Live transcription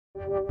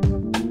So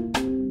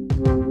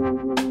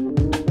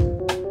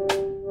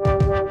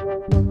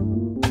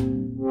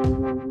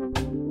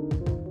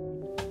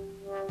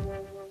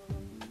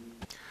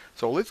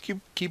let's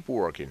keep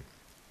working.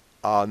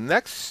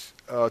 Next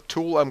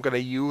tool I'm going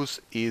to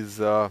use is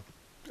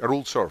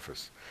ruled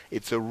surface.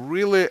 It's a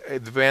really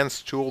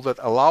advanced tool that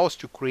allows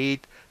to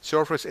create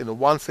surface in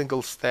one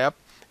single step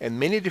and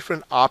many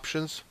different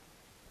options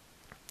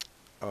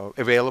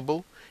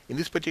available. In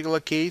this particular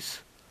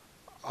case,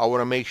 I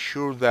want to make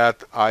sure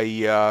that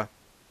I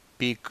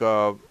pick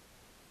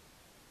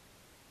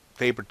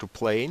taper to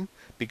plane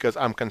because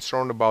I'm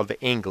concerned about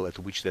the angle at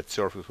which that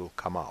surface will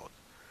come out.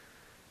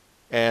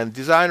 And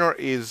designer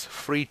is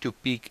free to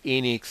pick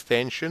any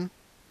extension.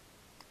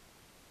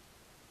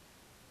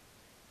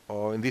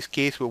 In this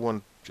case we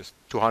want just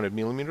 200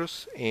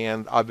 millimeters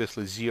and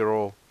obviously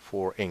 0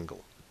 for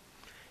angle.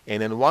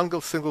 And in one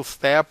single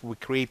step we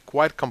create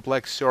quite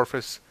complex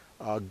surface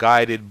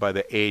guided by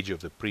the edge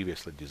of the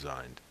previously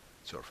designed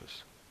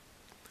surface.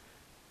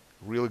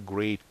 Really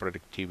great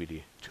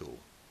productivity tool.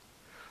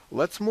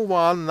 Let's move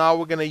on. Now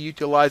we're going to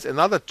utilize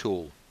another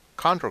tool,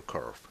 contour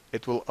curve.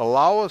 It will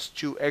allow us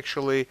to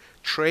actually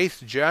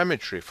trace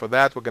geometry. For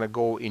that we're going to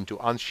go into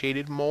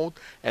unshaded mode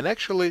and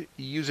actually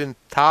using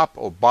top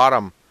or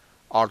bottom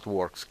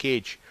artwork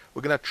sketch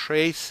we're going to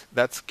trace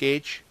that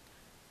sketch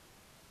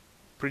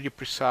pretty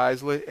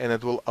precisely, and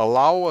it will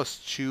allow us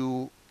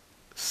to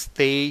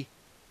stay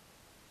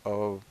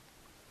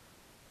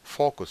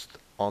focused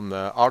on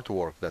the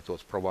artwork that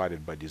was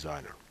provided by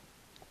designer.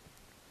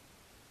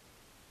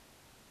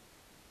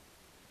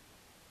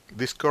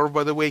 This curve,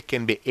 by the way,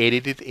 can be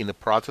edited in the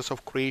process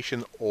of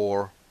creation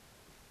or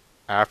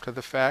after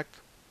the fact.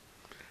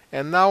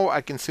 And now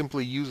I can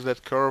simply use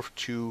that curve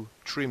to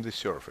trim the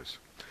surface.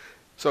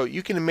 So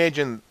you can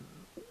imagine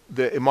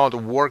the amount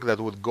of work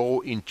that would go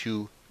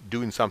into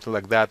doing something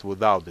like that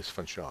without this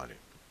functionality,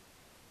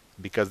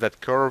 because that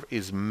curve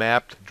is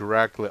mapped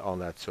directly on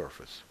that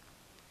surface.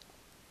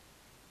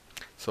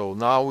 So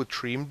now we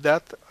trimmed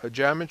that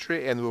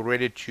geometry and we're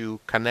ready to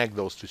connect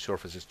those two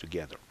surfaces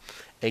together.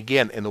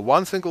 Again, in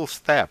one single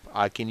step,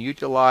 I can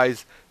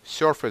utilize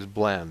surface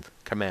blend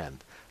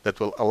command that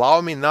will allow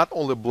me not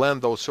only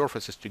blend those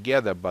surfaces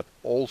together, but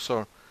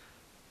also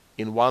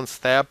in one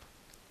step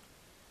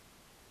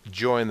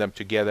join them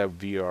together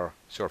via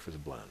surface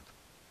blend.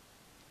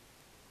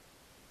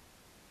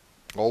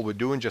 All we're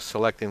doing is just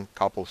selecting a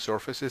couple of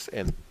surfaces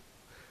and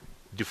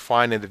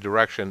defining the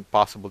direction,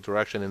 possible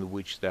direction in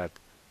which that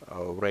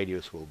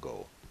radius will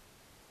go.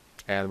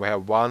 And we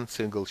have one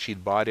single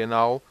sheet body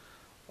now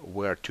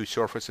where two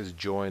surfaces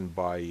joined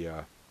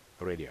by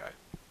radii.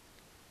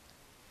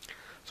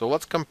 So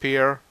let's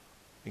compare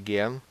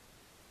again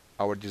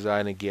our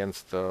design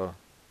against the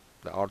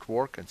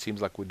artwork. It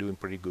seems like we're doing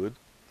pretty good.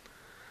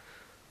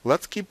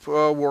 Let's keep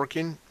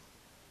working.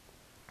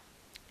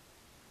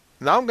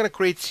 Now I'm going to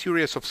create a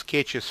series of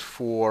sketches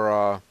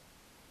for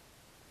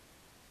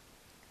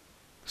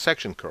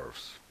section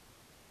curves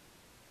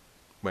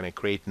when I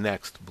create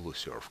next blue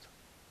surf.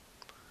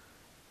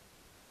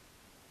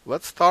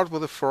 Let's start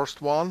with the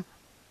first one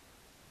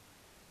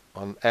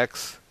on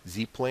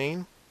XZ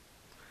plane,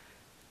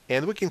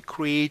 and we can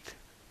create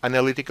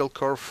analytical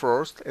curve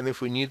first, and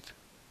if we need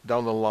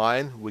down the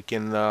line we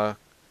can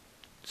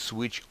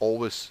switch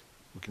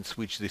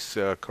this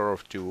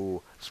curve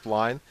to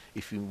spline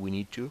if we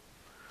need to.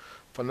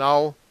 For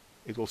now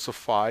it will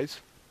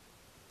suffice.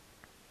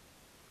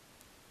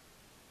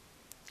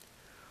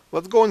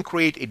 Let's go and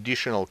create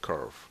additional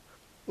curve.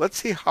 Let's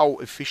see how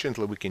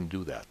efficiently we can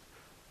do that.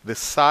 The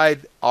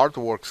side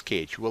artwork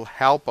sketch will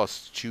help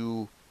us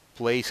to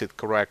place it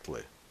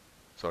correctly,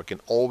 so I can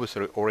always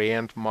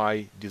reorient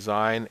my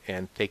design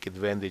and take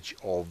advantage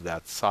of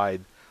that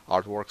side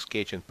artwork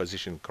sketch and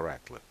position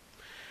correctly.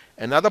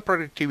 Another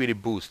productivity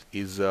boost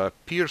is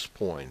pierce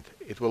point.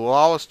 It will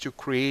allow us to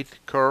create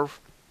curve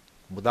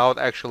without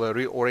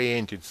actually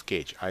reoriented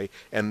sketch. I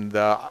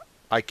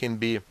can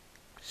be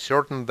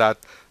certain that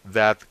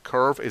that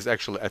curve is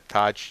actually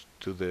attached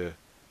to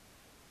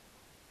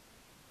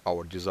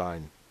our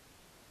design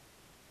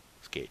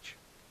sketch.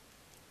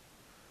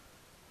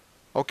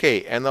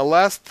 Okay, and the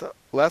last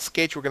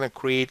sketch we're going to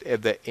create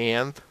at the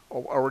end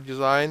of our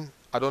design.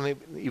 I don't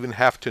even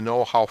have to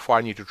know how far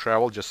I need to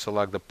travel, just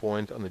select the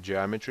point on the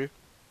geometry.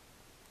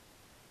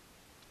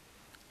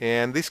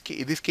 And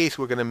in this case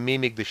we're going to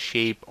mimic the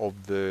shape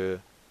of the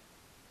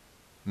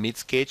mid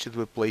sketch that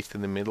we placed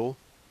in the middle.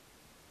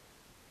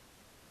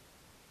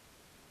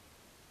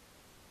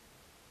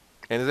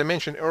 And as I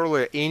mentioned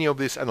earlier, any of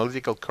these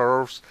analytical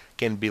curves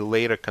can be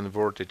later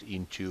converted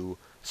into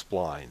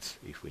splines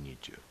if we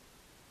need to.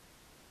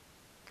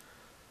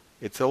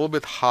 It's a little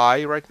bit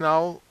high right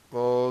now,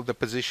 the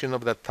position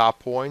of that top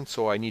point,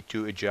 so I need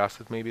to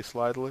adjust it maybe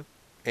slightly.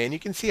 And you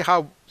can see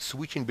how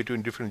switching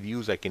between different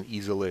views I can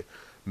easily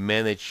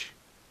manage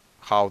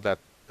how that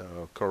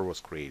curve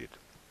was created.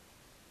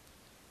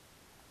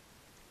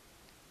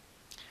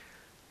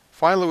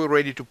 Finally, we're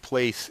ready to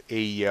place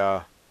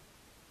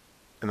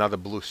another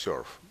blue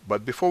surf.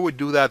 But before we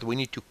do that, we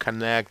need to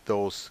connect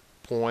those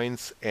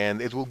points,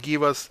 and it will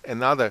give us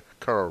another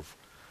curve.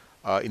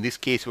 In this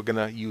case, we're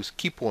going to use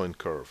key point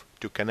curve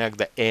to connect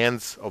the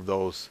ends of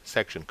those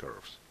section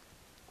curves.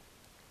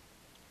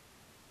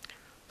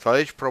 So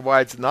it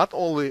provides not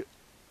only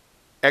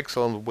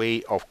excellent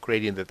way of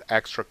creating that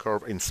extra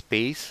curve in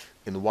space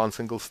in one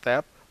single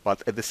step,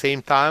 but at the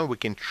same time we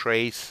can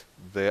trace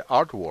the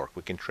artwork.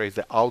 We can trace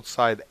the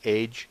outside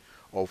edge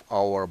of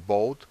our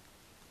boat,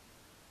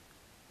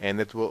 and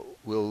it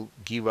will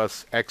give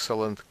us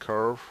excellent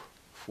curve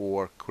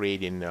for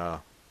creating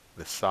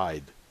the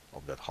side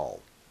of that hull,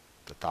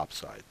 the top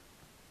side.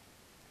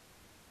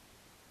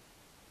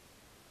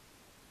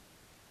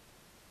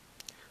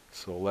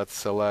 So let's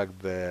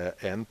select the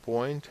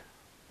endpoint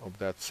of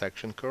that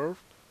section curve.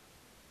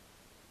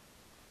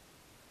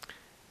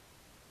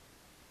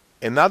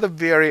 Another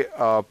very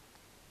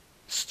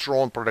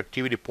strong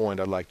productivity point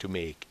I'd like to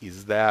make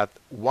is that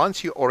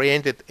once you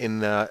orient it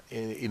in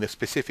a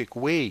specific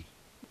way,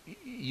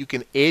 you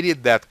can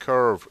edit that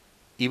curve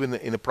even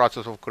in the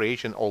process of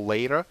creation or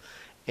later,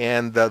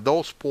 and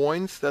those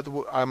points that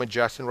I'm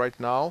adjusting right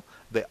now,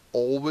 they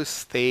always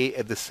stay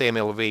at the same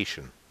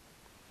elevation.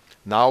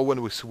 Now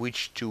when we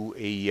switch to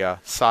a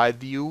side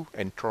view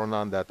and turn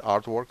on that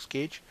artwork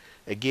sketch,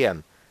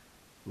 again,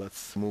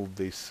 let's move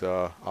this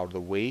out of the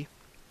way.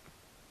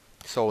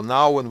 So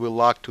now when we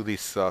lock to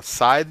this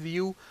side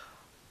view,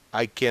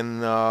 I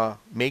can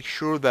make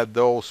sure that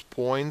those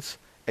points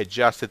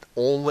adjusted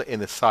only in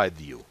the side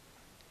view,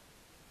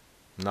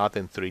 not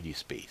in 3D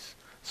space.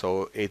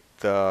 So it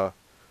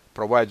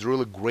provides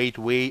really great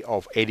way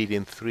of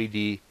editing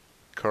 3D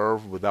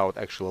curve without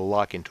actually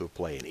locking to a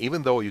plane,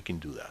 even though you can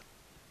do that.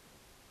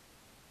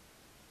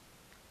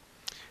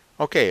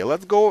 Okay,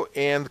 let's go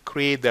and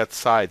create that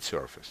side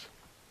surface.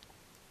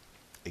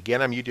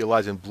 Again, I'm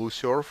utilizing Blue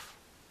Surf,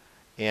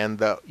 and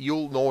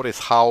you'll notice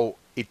how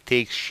it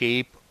takes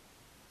shape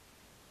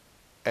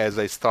as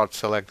I start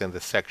selecting the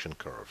section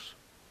curves.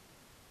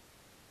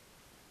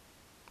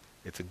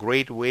 It's a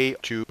great way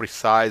to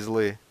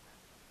precisely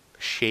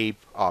shape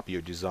up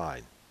your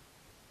design.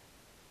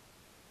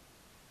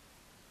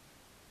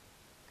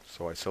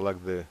 So I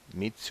select the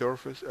mid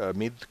surface,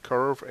 mid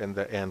curve, and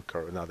the end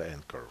curve, another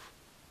end curve.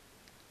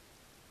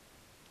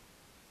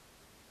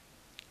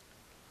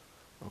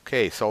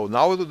 Okay, so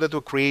now that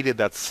we created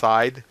that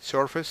side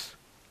surface,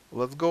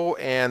 let's go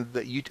and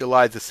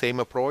utilize the same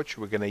approach.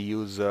 We're going to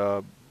use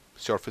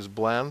surface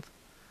blend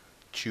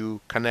to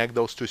connect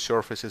those two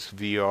surfaces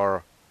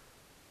via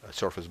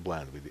surface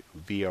blend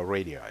via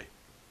radii.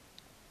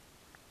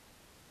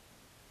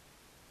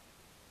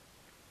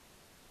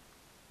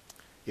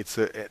 It's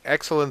an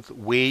excellent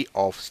way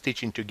of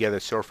stitching together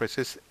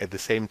surfaces at the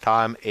same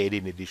time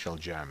adding additional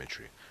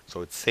geometry.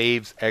 So it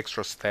saves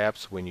extra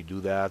steps when you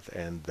do that,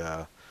 and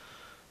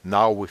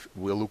now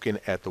we're looking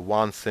at the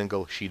one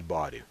single sheet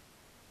body.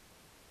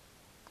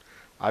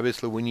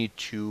 Obviously we need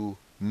to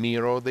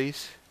mirror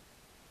this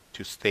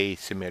to stay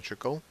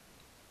symmetrical,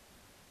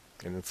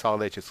 and in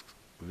Solid Edge it's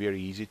very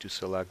easy to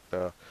select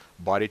the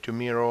body to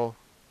mirror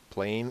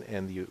plane,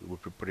 and we're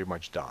pretty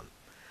much done.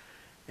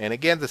 And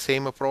again, the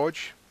same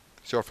approach,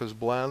 surface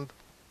blend.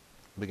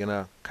 We're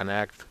gonna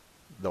connect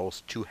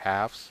those two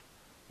halves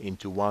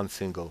into one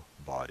single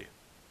body,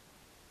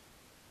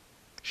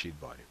 sheet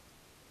body.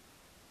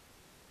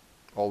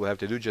 All we have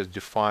to do is just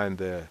define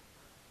the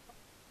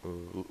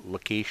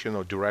location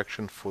or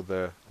direction for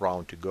the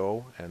round to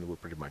go, and we're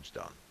pretty much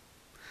done.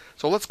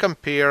 So let's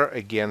compare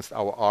against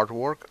our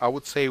artwork. I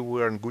would say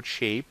we're in good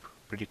shape,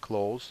 pretty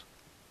close.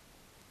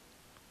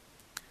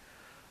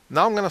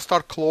 Now I'm going to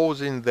start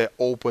closing the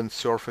open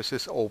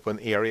surfaces, open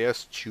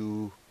areas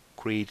to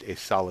create a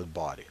solid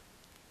body.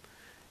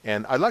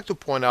 And I'd like to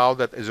point out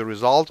that as a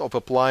result of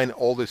applying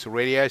all these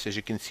radii, as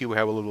you can see, we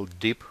have a little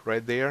dip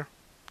right there.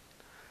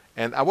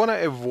 And I want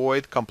to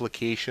avoid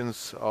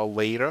complications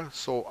later,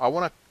 so I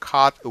want to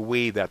cut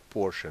away that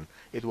portion.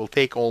 It will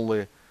take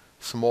only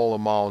small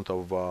amount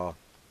of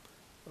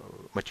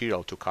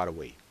material to cut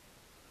away.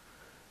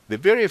 The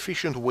very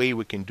efficient way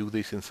we can do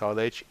this in Solid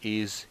Edge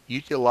is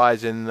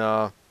utilizing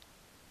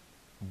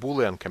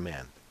Boolean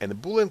Command. And the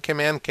Boolean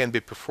Command can be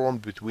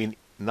performed between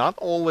not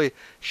only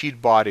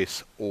sheet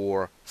bodies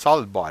or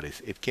solid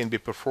bodies, it can be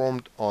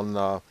performed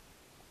on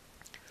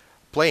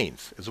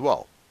planes as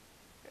well.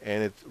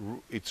 And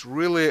it's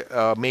really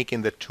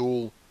making the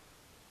tool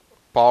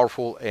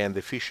powerful and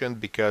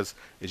efficient, because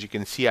as you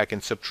can see, I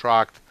can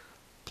subtract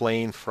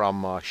plane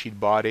from sheet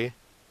body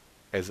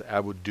as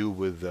I would do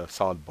with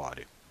solid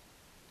body.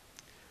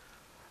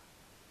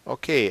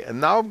 Okay,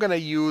 and now I'm gonna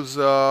use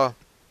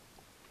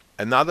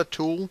another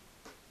tool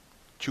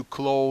to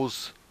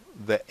close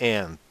the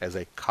end as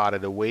I cut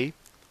it away.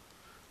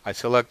 I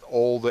select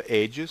all the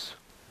edges,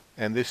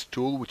 and this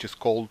tool, which is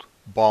called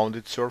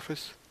bounded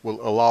surface, will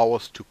allow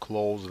us to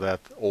close that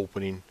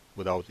opening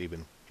without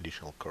even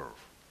additional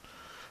curve.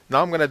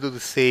 Now I'm going to do the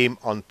same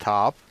on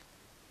top,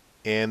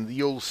 and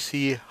you'll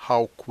see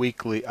how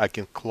quickly I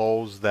can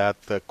close that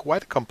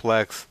quite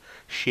complex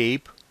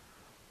shape.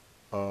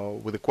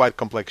 With a quite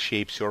complex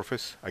shape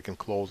surface, I can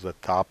close the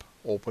top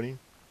opening.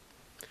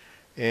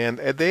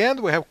 And at the end,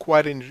 we have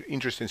quite an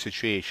interesting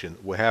situation.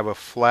 We have a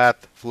flat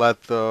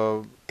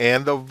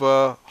end of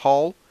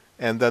hull,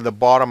 and then the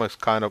bottom is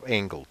kind of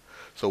angled.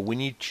 So we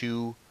need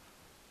to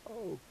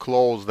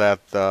close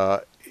that,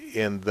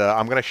 and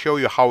I'm going to show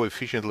you how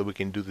efficiently we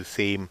can do the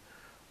same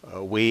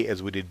way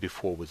as we did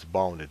before with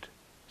bounded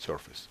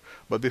surface.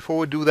 But before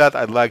we do that,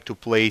 I'd like to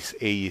place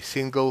a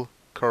single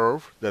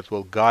curve that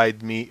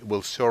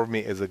will serve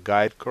me as a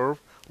guide curve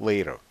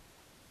later.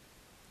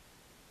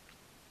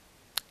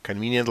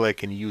 Conveniently, I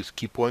can use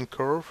key point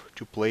curve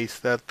to place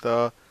that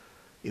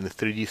in the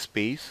 3D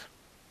space.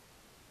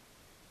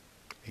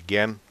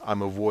 Again,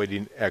 I'm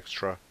avoiding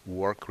extra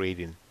work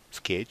creating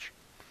sketch.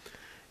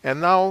 And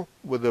now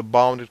with the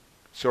bounded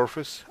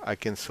surface, I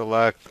can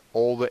select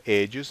all the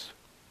edges,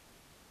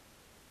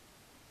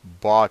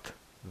 but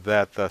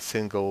that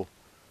single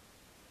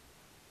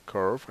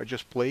curve I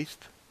just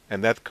placed,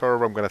 and that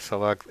curve I'm going to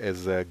select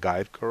as a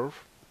guide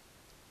curve.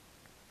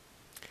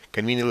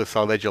 Conveniently,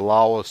 Solid Edge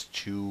allows us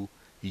to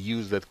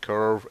use that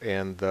curve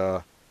and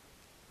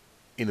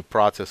in the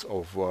process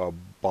of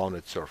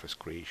bounded surface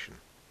creation.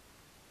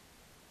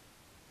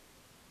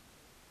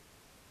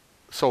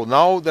 So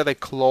now that I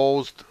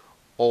closed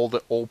all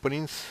the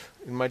openings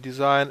in my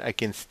design, I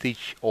can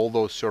stitch all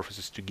those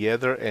surfaces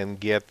together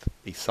and get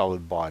a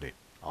solid body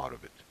out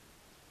of it.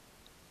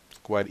 It's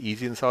quite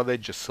easy in Solid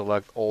Edge. Just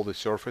select all the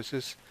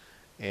surfaces,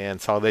 and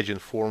Solid Edge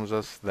informs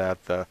us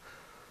that the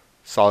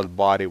solid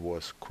body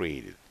was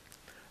created.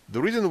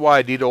 The reason why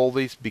I did all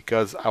this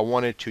because I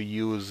wanted to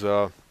use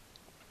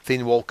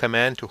thin wall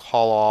command to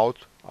hollow out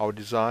our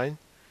design,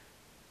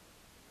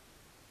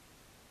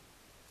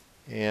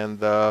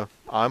 and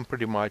I'm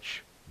pretty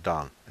much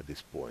done at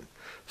this point.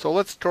 So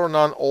let's turn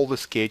on all the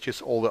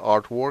sketches, all the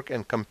artwork,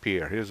 and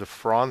compare. Here's the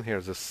front,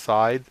 here's the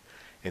side,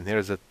 and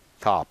here's the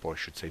top, or I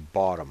should say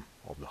bottom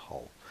of the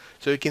hull.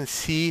 So you can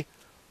see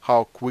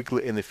how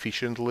quickly and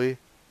efficiently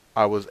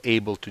I was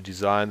able to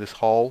design this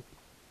hull,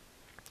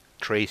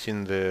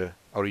 tracing the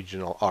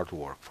original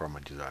artwork from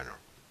a designer.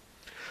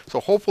 So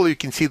hopefully you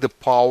can see the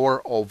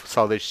power of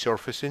Solid Edge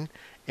surfacing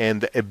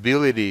and the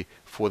ability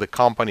for the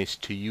companies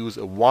to use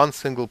one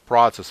single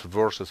process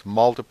versus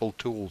multiple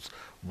tools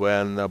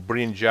when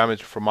bringing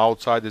geometry from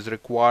outside is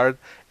required,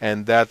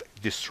 and that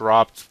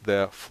disrupts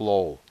the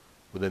flow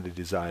within the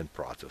design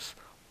process.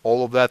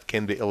 All of that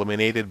can be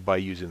eliminated by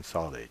using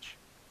Solid Edge.